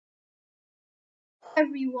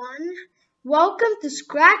Everyone, welcome to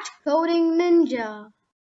Scratch Coding Ninja.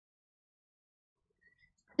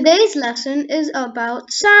 Today's lesson is about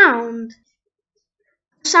sound.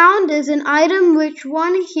 Sound is an item which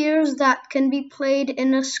one hears that can be played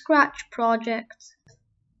in a Scratch project.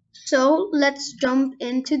 So let's jump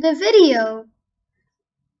into the video.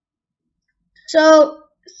 So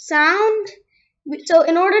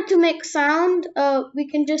in order to make sound, we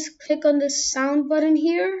can just click on this sound button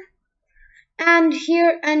here. And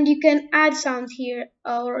you can add sound here,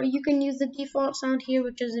 or you can use the default sound here,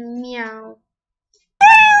 which is a meow.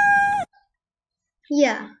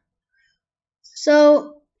 Yeah.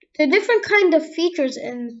 So there are different kind of features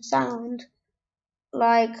in sound.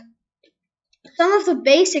 Like some of the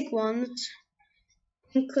basic ones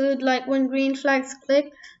include like when green flags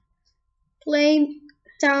click, play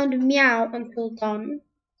sound meow until done,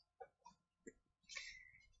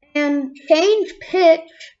 and change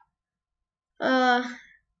pitch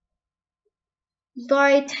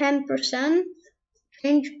by 10%.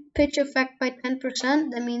 Change pitch effect by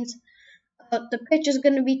 10%. That means the pitch is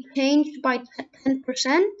going to be changed by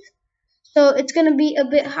 10%. So it's going to be a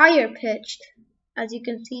bit higher pitched, as you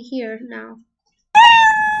can see here now.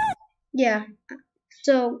 Yeah.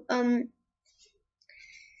 So,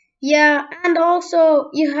 yeah, and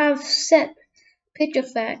also you have set pitch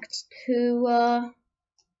effects to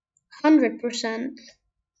 100%.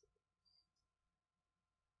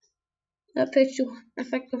 Pitch to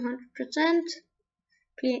effect to 100%.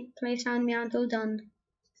 Play sound meow until done.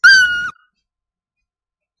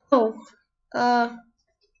 Oh, yeah,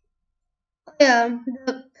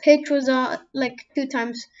 the pitch was like 2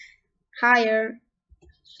 times higher.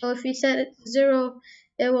 So if you set it to 0,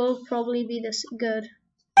 it will probably be this good.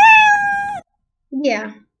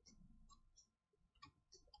 Yeah.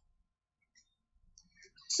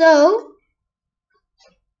 So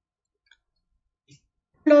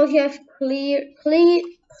now you have clear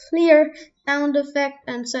sound effect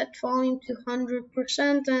and set volume to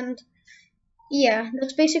 100%, and yeah,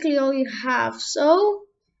 that's basically all you have. So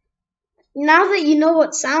now that you know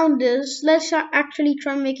what sound is, let's actually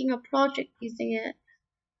try making a project using it.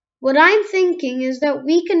 What I'm thinking is that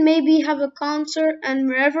we can maybe have a concert, and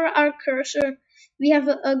wherever our cursor, we have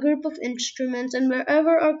a group of instruments, and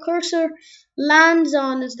wherever our cursor lands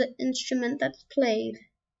on is the instrument that's played.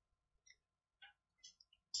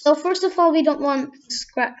 So first of all, we don't want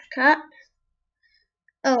Scratch Cat.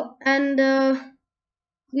 Oh, and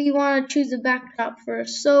we want to choose the backdrop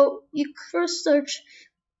first. So you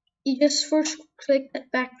just first click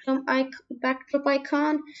that backdrop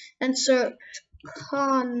icon and search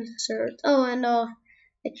concert. Oh, and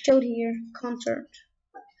it showed here concert.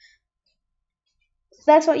 So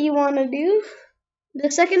that's what you want to do. The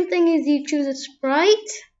second thing is you choose a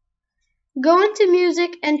sprite. Go into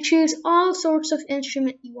music and choose all sorts of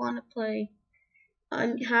instrument you want to play.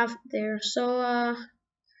 Have there. So I'm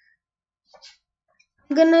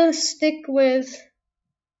gonna stick with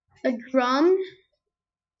a drum.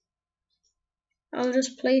 I'll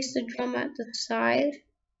just place the drum at the side.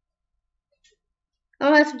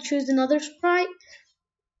 I'll have to choose another sprite.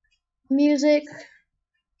 Music.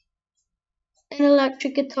 An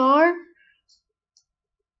electric guitar.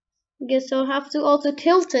 I guess I'll have to also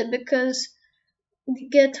tilt it because the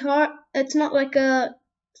guitar, it's not like a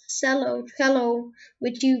cello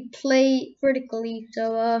which you play vertically.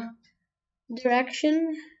 So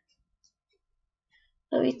direction.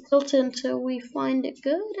 So we tilt it until we find it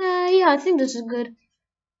good. Yeah, I think this is good.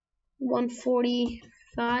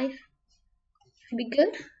 145 should be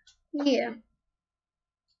good. Yeah.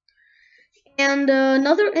 And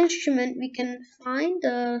another instrument we can find,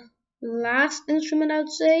 the last instrument I would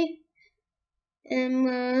say,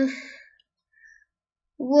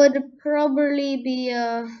 would probably be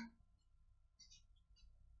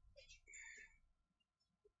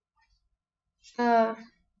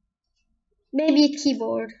maybe a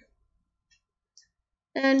keyboard.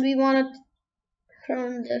 And we want to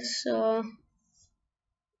turn this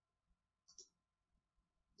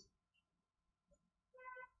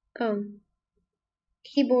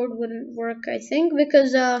keyboard wouldn't work, I think,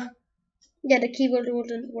 because yeah, the keyboard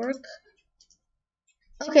wouldn't work.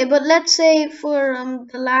 Okay, but let's say for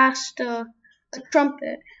the last a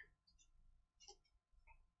trumpet.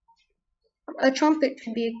 A trumpet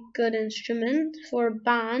could be a good instrument for a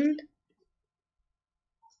band.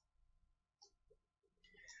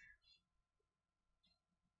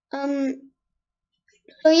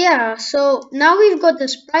 So yeah, so now we've got the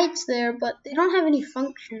sprites there, but they don't have any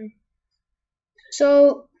function.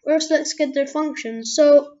 So first let's get their functions.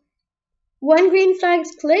 So when green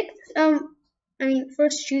flags clicked,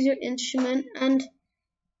 first choose your instrument, and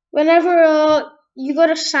whenever you got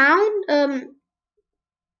a sound,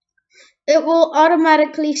 it will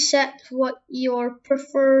automatically set what your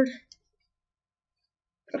preferred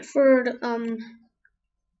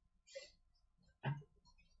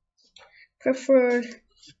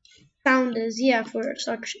sound is, yeah, for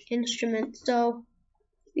such instrument. So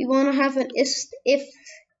we want to have an if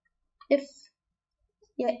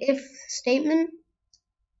statement.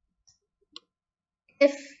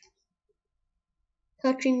 If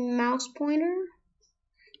touching mouse pointer,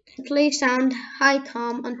 play sound hi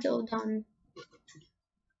Tom until done.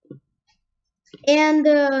 And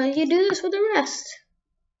you do this with the rest.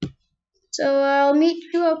 So I'll meet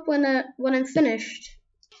you up when I'm finished.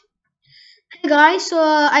 Hey guys, so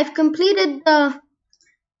I've completed the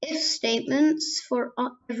if statements for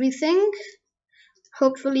everything.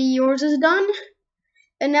 Hopefully yours is done.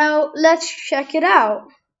 And now let's check it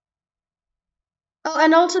out. Oh,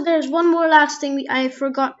 and also there's one more last thing I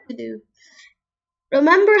forgot to do.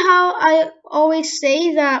 Remember how I always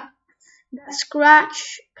say that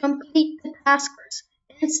Scratch complete the tasks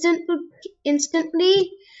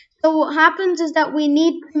instantly? So what happens is that we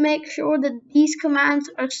need to make sure that these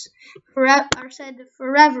commands are said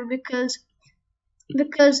forever, because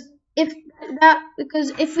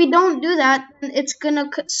if we don't do that, then it's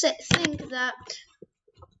gonna think that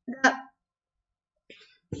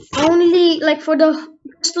only like for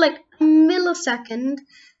just like a millisecond,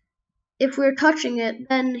 if we're touching it,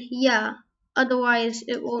 then yeah, otherwise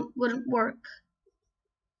it wouldn't work.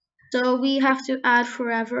 So we have to add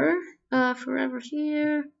forever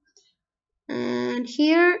here and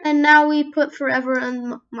here, and now we put forever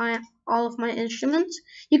on all of my instruments.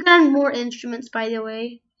 You can add more instruments, by the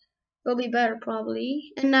way, will be better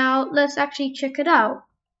probably. And now let's actually check it out.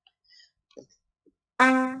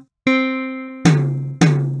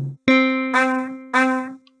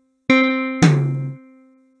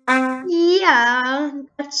 Yeah,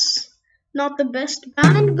 that's not the best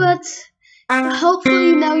band, but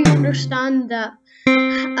hopefully now you understand that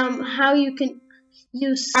how you can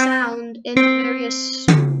use sound in various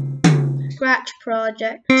Scratch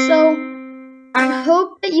projects. So I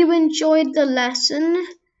hope that you enjoyed the lesson,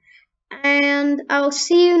 and I'll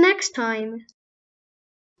see you next time.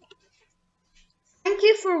 Thank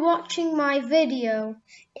you for watching my video.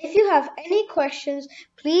 If you have any questions,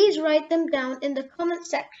 please write them down in the comment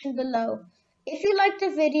section below. If you liked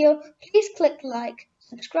the video, please click like,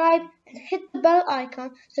 subscribe, and hit the bell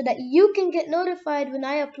icon so that you can get notified when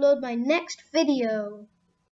I upload my next video.